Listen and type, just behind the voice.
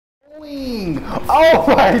Oh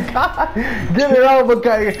my god! Get it out,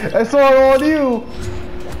 okay? That's all on you!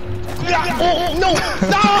 No!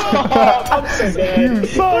 I'm so dead. You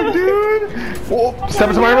suck, dude! Oh, step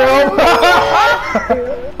into my realm!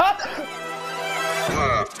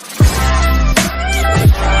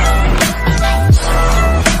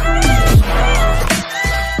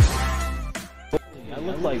 I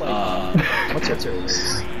look like, what's your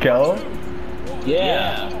face? Go?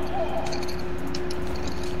 Yeah.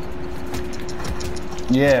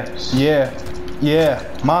 Yeah.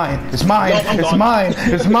 Mine. It's mine. No, it's gone. mine.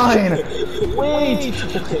 It's mine. Wait.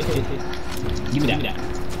 Give me that.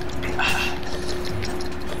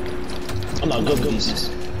 I'm not good with these.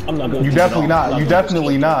 I'm not good. You definitely not. You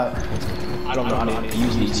definitely not. I don't know how to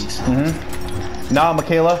use these. Nah,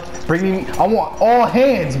 Michaela. Bring me. I want all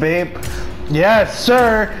hands, babe. Yes,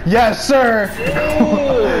 sir. Yes, sir. Ew,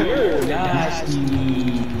 you're nasty.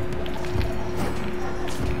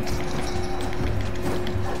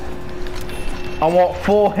 I want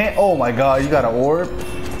full hand. Oh my god, you got an orb?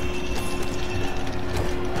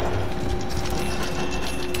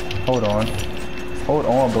 Hold on. Hold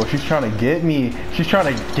on, bro. She's trying to get me. She's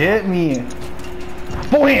trying to get me.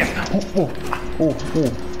 Full hands.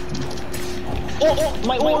 Oh,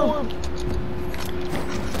 my orb.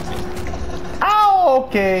 Ow,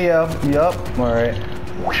 okay, yup. Alright.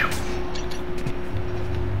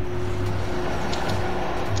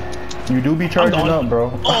 You do be charging up,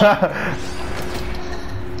 bro.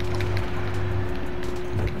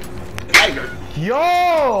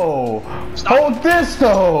 Yo! Stop. Hold this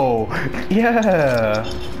though! Yeah!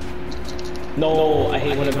 No, I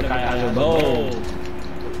hate whenever Kai has a bow.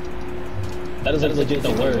 That is like legit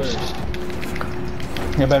the worst.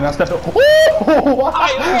 You better not step it. Ooh!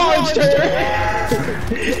 I launched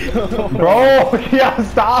her! Bro, yeah,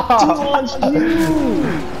 stop! She launched you!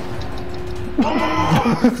 I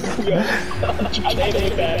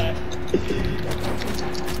hate that.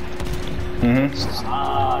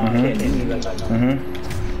 Can't do that.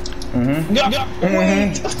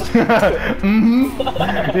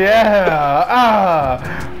 Yeah!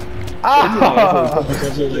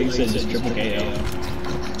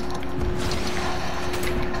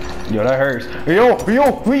 Yo, that hurts. Yo, we,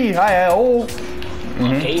 oh.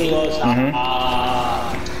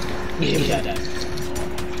 Give me that.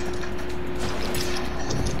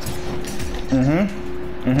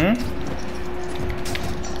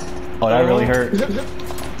 Oh, that really hurt.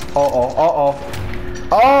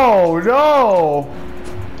 Oh no!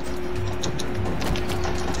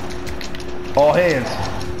 All hands.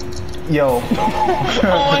 Yo.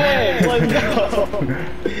 Oh, hey, let's go.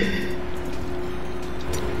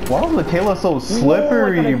 Why was Michaela so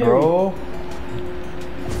slippery, bro?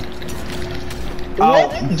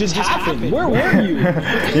 What just happened? Where were you?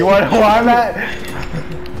 You wanna know where I'm at?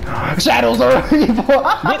 Shadows are evil!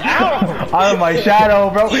 Get out! I'm my shadow,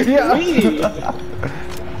 bro. Yeah.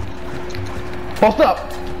 Post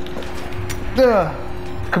up.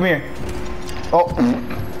 Come here. Oh.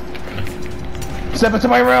 Step into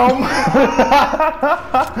my realm.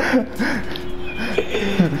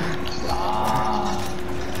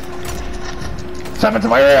 Step into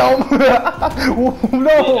my realm.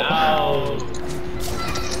 No.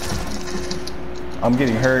 I'm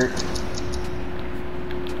getting hurt.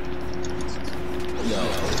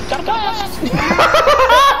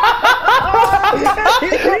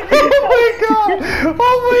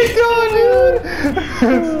 Oh my god, dude!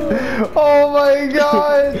 Oh my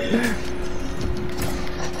god!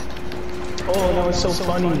 Oh, that was so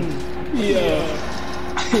funny. Yeah.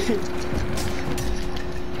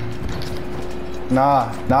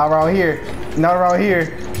 Nah, not around here. Not around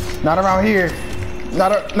here. Not around here.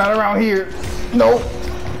 Not around here. Nope.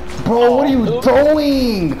 Bro, what are you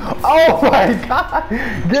doing? Oh my god!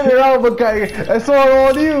 Get it out, okay? That's all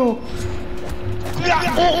on you. No!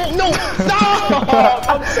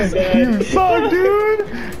 I'm so dead. You suck, dude.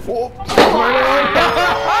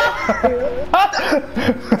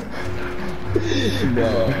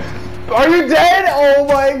 No. Are you dead? Oh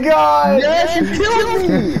my god! Yes, you killed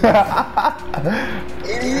me!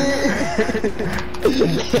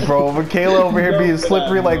 Bro, Michaela over here being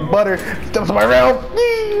slippery like butter. Steps to my realm.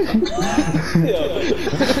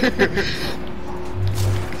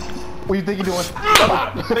 What do you think you're doing?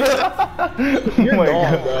 You're my gone,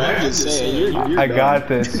 god. bro. I'm just saying, you're I got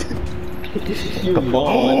this. You're gone.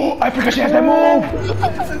 Oh, I forgot she has that move!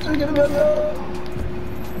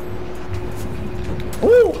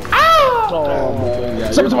 Ooh! Ah! Oh my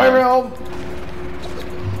god. Step into my realm!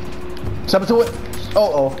 Step into it!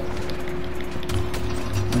 Oh.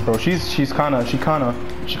 Bro, she kinda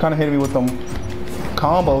hitting me with them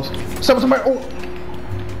combos. Step into my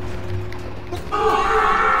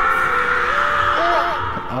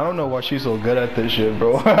don't know why she's so good at this shit,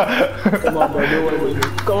 bro. Come on, bro. Do it.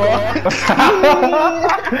 Come on.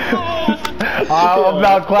 I'm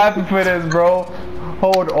not clapping for this, bro.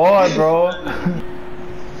 Hold on, bro.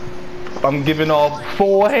 I'm giving off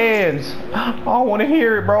full hands. I don't want to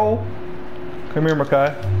hear it, bro. Come here,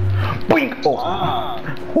 Makai. Blink. Oh.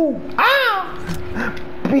 Ooh. Ah.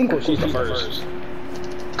 Blink. Oh, she's the first.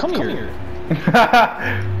 Come here.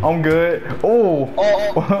 I'm good. Oh.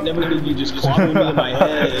 Never did you just clobber me in my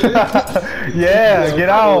head. Yeah, get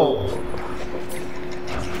out.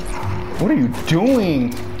 What are you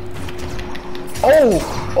doing? Oh.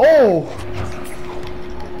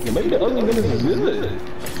 Yeah, maybe the ugly minutes is good.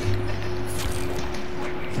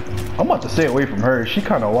 I'm about to stay away from her. She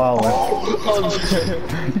kind of wild.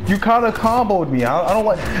 You kind of comboed me. I don't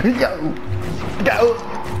like.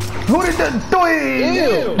 What is that doing?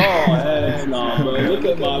 Ew. Oh, heck no, bro. Look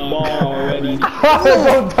at my ball already.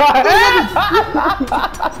 Don't die.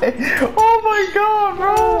 Oh my god,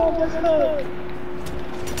 bro.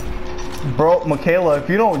 Bro, Michaela, if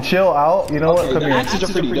you don't chill out, you know what? Come here. Axes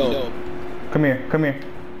are pretty dope. Come here. Come here.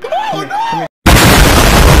 Oh, no.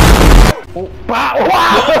 Oh, wow.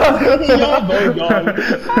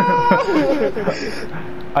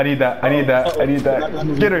 I need that.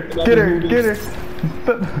 Get her.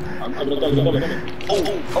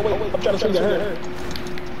 Oh, wait, I'm trying to swing at her.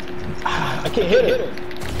 I can't hit her.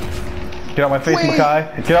 Get out my face, Makai.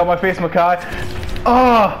 Get out my face, Makai.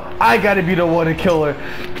 Oh, I gotta be the one to kill her.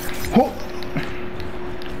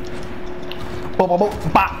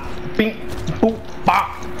 Bop, bing, boop, bop.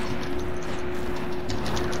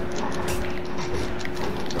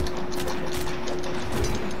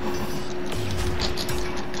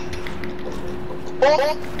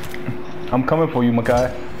 I'm coming for you, Makai.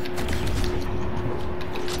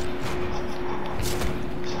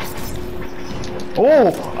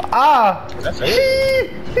 Oh, That's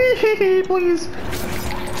it. Please.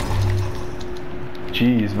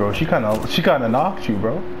 Jeez, bro, she kind of knocked you,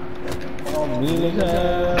 bro. Oh, mean as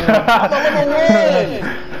hell.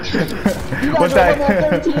 What's that?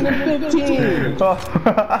 13 and 15.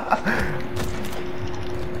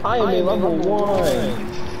 I am a level 1.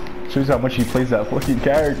 Shows how much he plays that fucking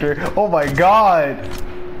character. Oh my god!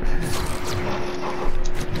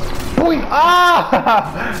 Boing!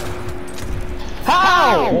 Ah!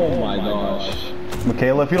 How? Oh my gosh.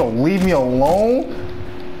 Michaela, if you don't leave me alone.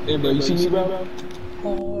 Hey bro, you see me, bro?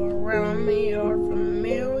 All around me are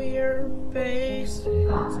familiar faces.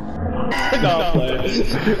 No,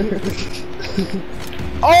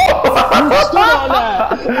 Oh!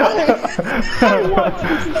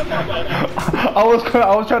 I was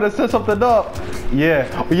trying to set something up. Yeah,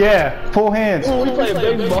 full hands. Ooh, we playing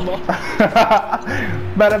baseball.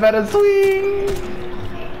 Better swing.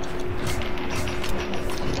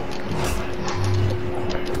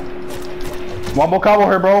 Wombo combo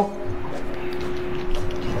her, bro.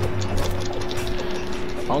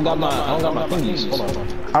 I don't got my thingies. Hold on.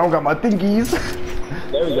 I don't got my thingies.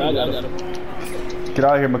 There we go, I got it. Get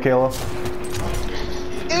out of here, Michaela.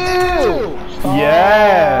 Ew!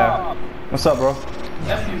 Yeah. What's up, bro?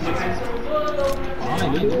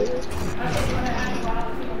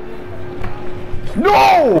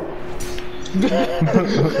 No!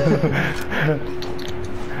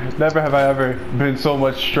 Never have I ever been so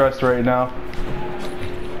much stressed right now.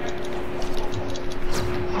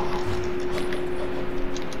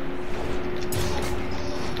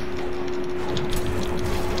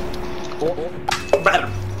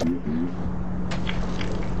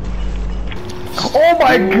 Oh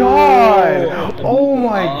my god! Oh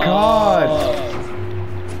my god!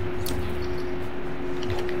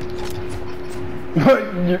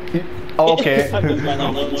 Okay.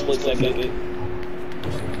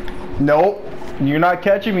 Nope. You're not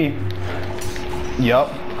catching me.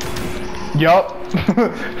 Yup. Yup.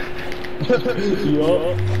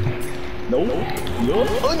 Nope.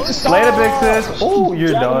 Later, big sis. Oh,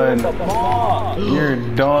 you're done. You're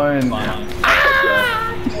done.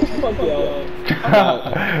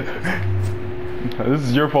 This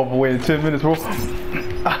is your fault for waiting 10 minutes, bro. Pop.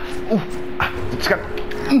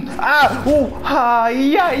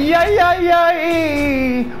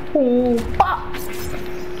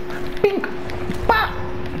 Pink. Pop.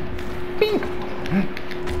 Pink.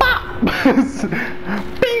 Pop.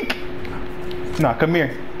 Pink. Nah, come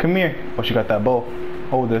here. Come here. Oh, she got that bow.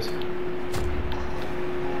 Hold this.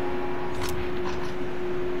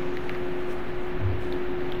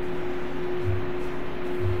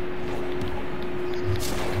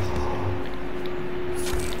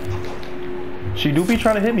 She do be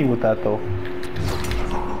trying to hit me with that though.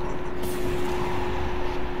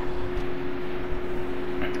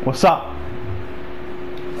 What's up?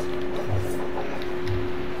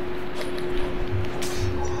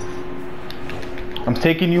 I'm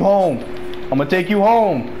taking you home. I'm gonna take you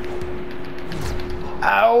home.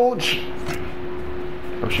 Ouch.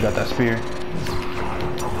 Oh, she got that spear.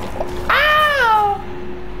 Ow!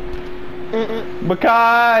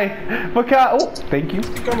 Makai! Makai! Oh, thank you.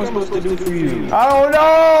 What am I supposed to do for you? I don't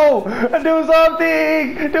know! Do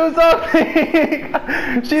something! Do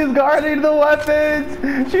something! She's guarding the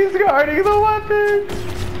weapons! She's guarding the weapons!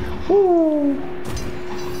 Ooh.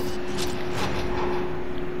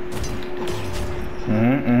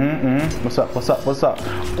 What's up? What's up? What's up?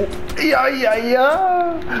 Oh, yeah, yeah,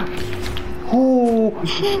 yeah! Oh,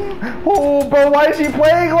 oh, bro, why is she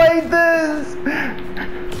playing like this?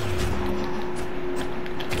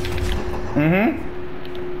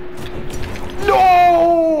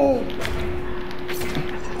 No!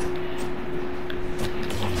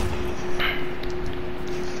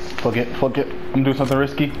 Fuck it, fuck it. I'm doing something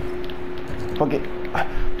risky. Fuck it.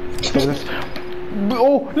 Do this.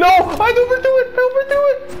 Oh, no! I overdo it! I overdo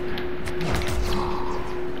it!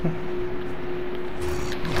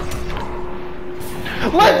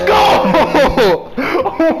 Let's go!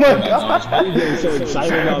 Oh my god! Why are you getting so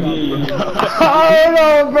excited about me? I don't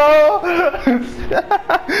know, bro!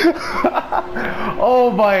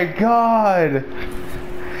 Oh my god!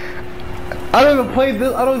 I don't even play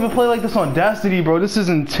this. I don't even play like this on Audacity, bro. This is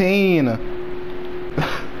insane.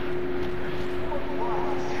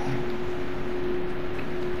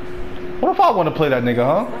 What if I want to play that nigga,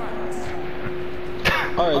 huh?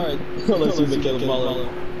 Alright, let's see the kill follow.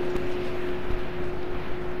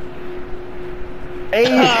 Hey!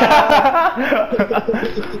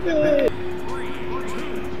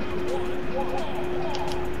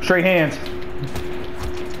 Straight hands.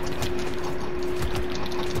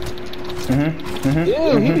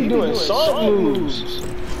 Yeah, he be doing salt moves.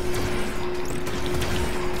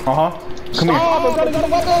 Come here. I gotta get a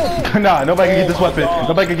weapon. Nah, nobody can get this weapon.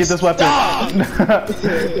 Nobody can get this weapon.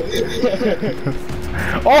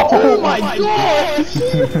 Oh my god!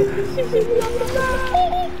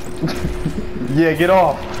 Yeah, get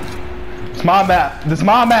off. It's my map. This is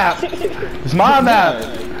my map. It's my map.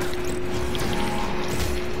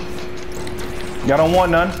 Y'all don't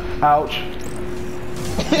want none. Ouch.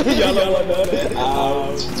 Y'all don't want none.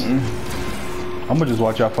 Ouch. I'm gonna just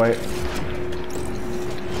watch y'all fight.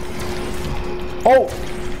 Oh!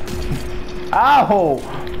 Ow!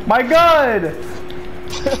 My gun!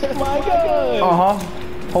 My god!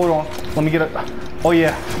 Hold on. Let me get it. Oh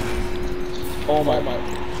yeah. Oh my.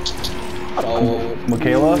 Oh.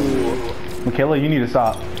 Michaela? Michaela, you need to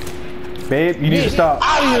stop. Babe, you need to stop.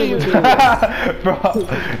 Bro,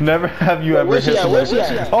 never have you ever hit somebody.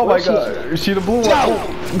 Oh my god. She the blue one.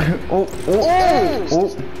 Oh.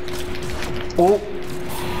 Oh.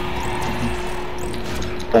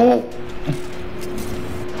 Oh.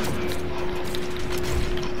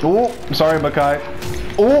 Oh, sorry, Makai.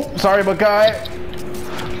 Oh, sorry, Makai.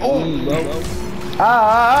 Oh,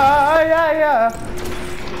 yeah.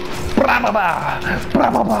 Brababa,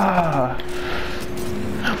 brababa.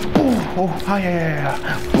 Oh, yeah.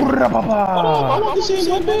 Brababa. I want to see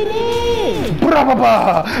my baby.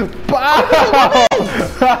 Brababa.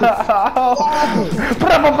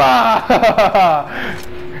 Brababa.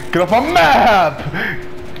 Get off my map.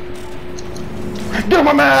 Get off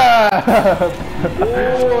my map.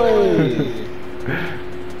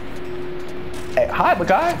 Hey, hi,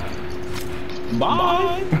 Makai.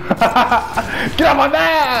 Bye. Get off my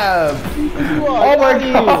map! Oh my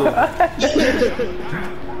god!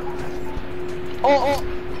 Oh.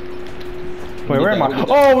 Wait, where am I?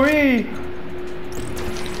 Oh, we.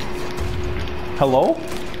 Hello?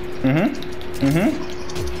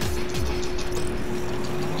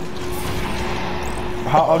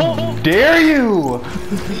 How dare you?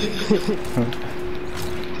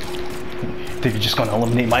 Think you're just gonna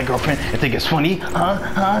eliminate my girlfriend and think it's funny? Huh?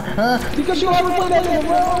 Because you haven't played that game,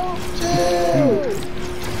 bro.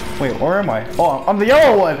 Wait, where am I? Oh, I'm the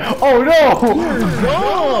yellow one. Oh no!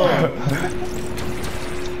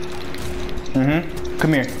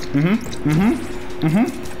 Come here.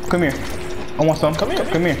 Come here. I want some. Come here.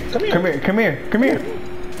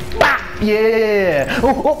 Bah! Yeah.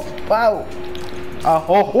 Oh, wow.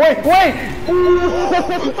 Oh, wait.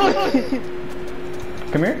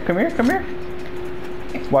 Come here.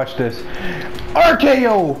 Watch this.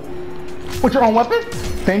 RKO! With your own weapon?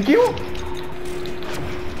 Thank you.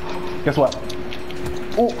 Guess what?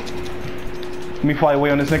 Oh. Let me fly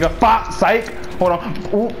away on this nigga. Bop! Psych! Hold on.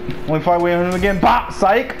 Oh. Let me fly away on him again. Bop!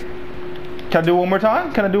 Psych! Can I do it one more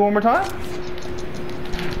time?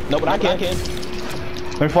 No, but I can.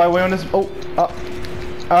 Let me fly away on this. Oh. Bop!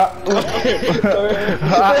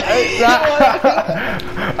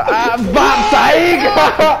 Psych!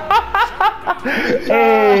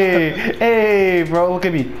 Hey, bro, look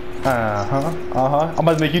at me. I'm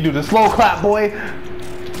about to make you do the slow clap, boy.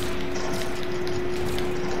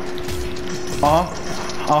 Hold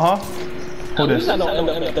this.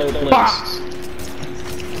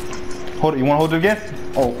 Hold it. You want to hold it again?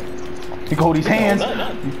 Oh, you can hold these hands.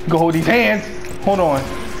 You can hold these hands. Hold on.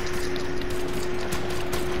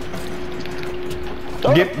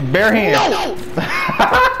 Get bare hands. No!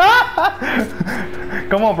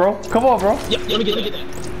 Come on, bro. Come on, bro. Yeah, let me get that.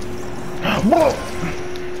 Whoa.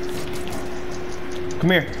 Come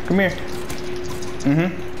here. Come here.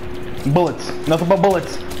 Bullets. Nothing but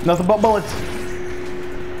bullets. Nothing but bullets.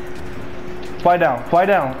 Fly down. Fly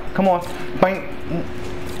down. Come on. Bang.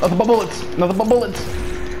 Nothing but bullets. Nothing but bullets.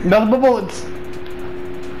 Nothing but bullets.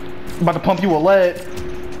 About to pump you a lead.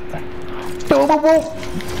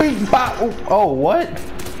 Oh, what?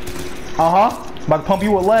 About to pump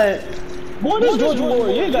you a lead. Boy, this Georgia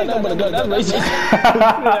Warrior, you ain't got nothing but a gun. That's racist.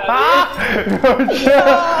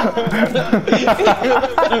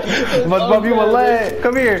 About to pump you a lead.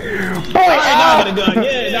 Come here. Boy, now I got a gun.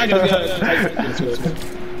 Yeah, now I got a gun.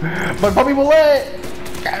 About to pump you a lead.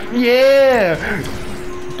 Yeah.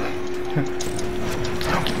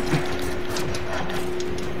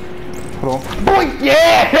 Hold on. Boy,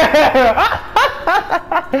 yeah!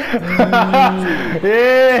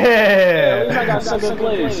 Yeah! I got second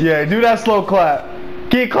place. Yeah, do that slow clap.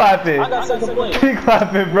 Keep clapping. I got second place. Keep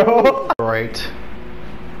clapping, bro. Alright.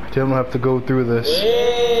 I don't have to go through this.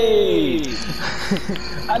 Hey!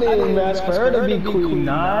 I didn't ask for her to be Queen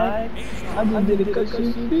 9. I just did it because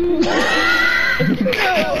she's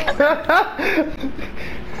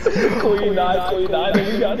Queen 9, Queen 9.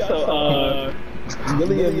 We got some,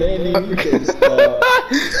 Billy and Mandy because,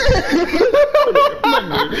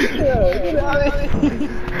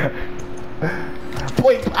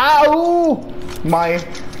 Wait, ow! My.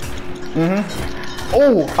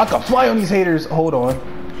 Oh, I can fly on these haters. Hold on.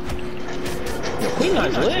 Queen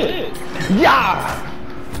 9's lit. Yeah!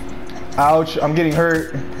 Ouch, I'm getting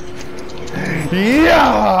hurt.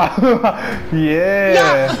 Yeah!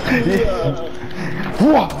 Yeah! I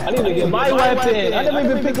need to get my weapon. I never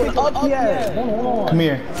even picked one up yet. Come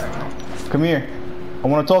here. Come here. I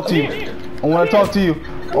want to talk to you. I want to talk to you.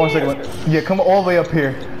 Oh, 1 second. Yeah, come all the way up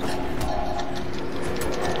here.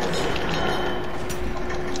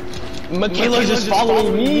 Michaela's just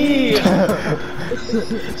following me.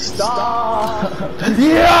 Stop.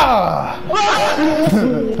 Yeah! What?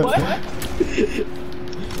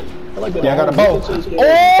 Yeah, I got a bow. Oh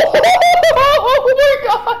my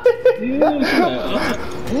god!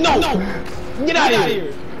 No! Get out of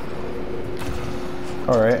here!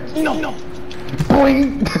 Alright. No!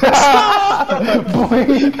 Boing!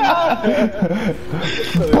 Boing!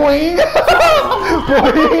 Boing!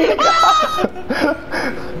 Boing!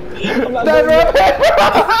 That I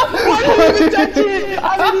didn't even touch it! I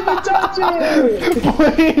didn't even touch it!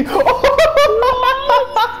 Boing!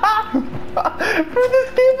 Bro, this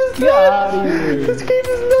game is nuts! This game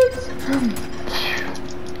is nuts!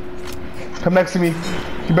 Come next to me.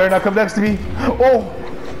 You better not come next to me. Oh!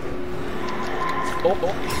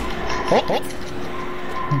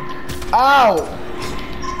 Ow!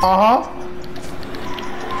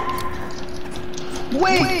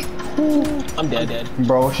 Wait! I'm dead.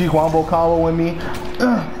 Bro, she wombo comboing me.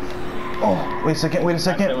 Oh, wait a second.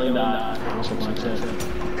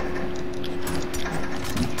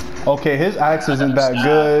 Okay, his axe isn't that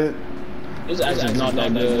good. His axe is not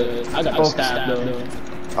that good. I got stabbed though.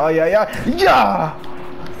 Oh, yeah.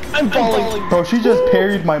 I'm falling. Bro, she just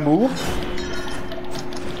parried my move.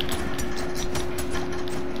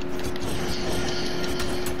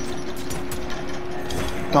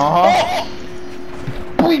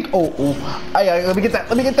 Boink! Oh. Ay, let me get that.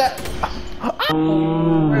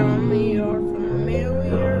 Around me are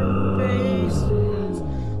familiar faces,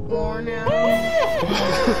 worn out.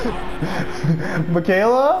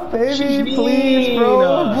 Michaela, baby, please,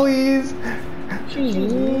 bro, please. She's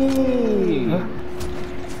mean.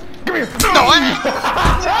 Come here. No,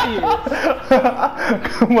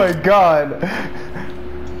 oh my god.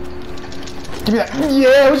 Give me that.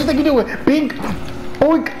 Yeah, what you think you're doing? Bink.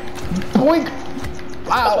 Boink.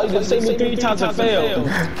 Ow. You just saved me 3 times and failed.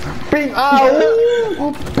 Bink.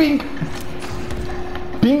 Ow.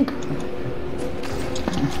 Bink.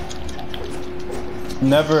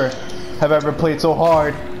 Never have I ever played so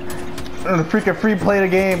hard. I'm gonna freaking free play the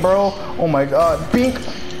game, bro. Oh my god. Bink.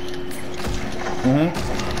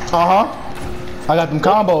 I got them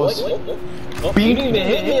combos. Bink. You didn't even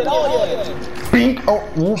hit me at all yet. Bink. Oh.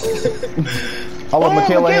 I'll let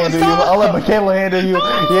Michaela handle you.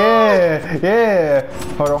 Yeah.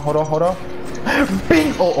 Hold on.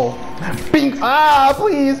 Bink. Oh. Bing! Ah,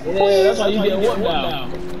 please, Yeah, please. that's why you get whooped now.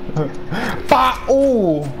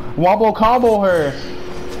 Ooh, wombo combo her.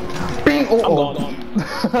 Bing! Oh, oh.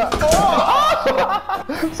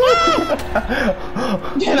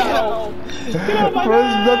 Get out! Get out my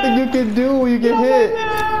There's nothing you can do when you get hit.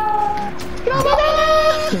 Get out my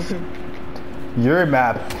map! Your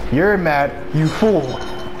map. Your map, you fool.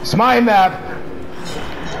 It's my map.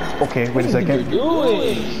 Okay, wait a What are you second.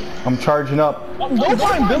 doing? I'm charging up. Don't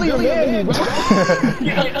find Billy or Mandy, bro.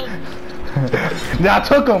 Nah, I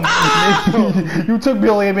took him. You took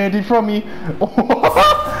Billy and Mandy from me.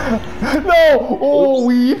 No! Oh,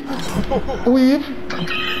 weave. Weave.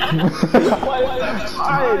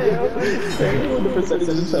 The percentage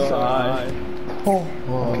is so high. Oh,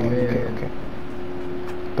 okay.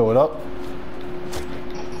 Throw it up.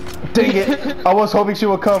 Dang it! I was hoping she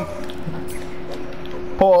would come.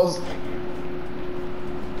 Pause.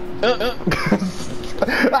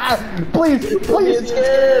 Please, please.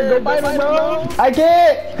 Go bite him, bro. I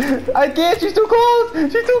can't. She's too close.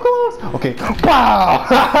 She's too close. Okay. Wow.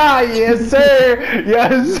 Yes, sir.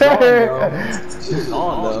 Yes, sir. She's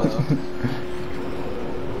on, though.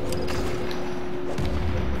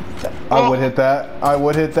 I would hit that. I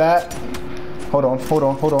would hit that. Hold on.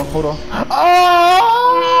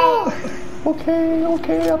 Oh!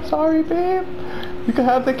 Okay. I'm sorry, babe. You can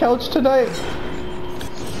have the couch tonight.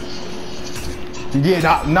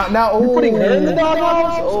 Yeah, not now. Oh. Putting her in the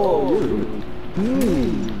doghouse? Oh.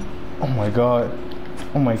 Oh my god.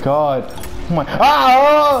 Oh my.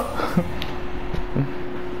 Ah!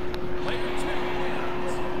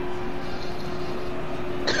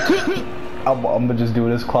 I'm gonna just do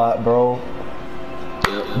this clap, bro.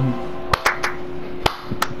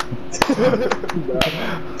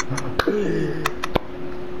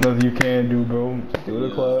 Nothing you can do, bro. Just do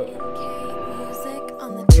the clap.